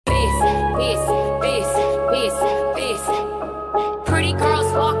this. Pretty girls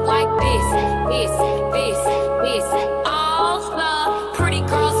walk like this. All the pretty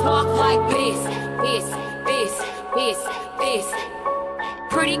girls walk like this.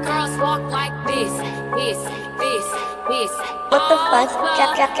 Pretty girls walk like this. What the fuck?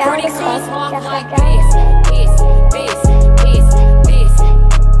 Pretty girls walk like this. Pretty girls walk like this. All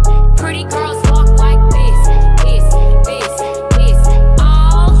the pretty girls walk like this. Pretty girls walk like this.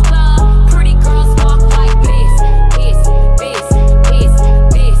 All the pretty girls walk like this.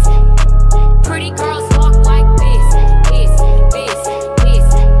 Pretty girls walk like this.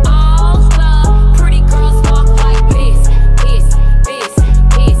 All the pretty girls walk like this.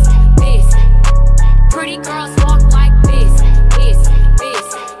 Pretty girls walk like this.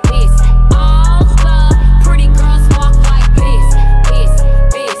 All the pretty girls walk like this. Pretty girls walk like this. All the pretty girls walk like this.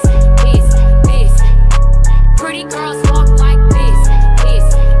 Pretty girls walk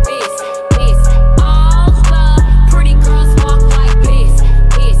like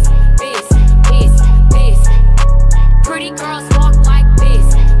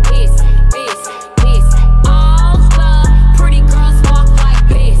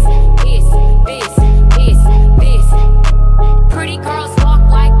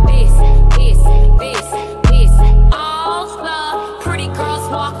this. All the pretty girls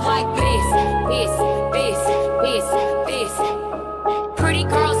walk like this. Pretty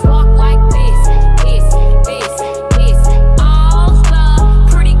girls walk like this. All the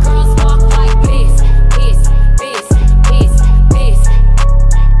pretty girls walk like this.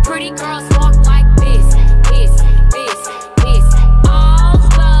 Pretty girls walk like this. All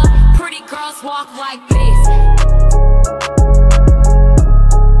the pretty girls walk like this.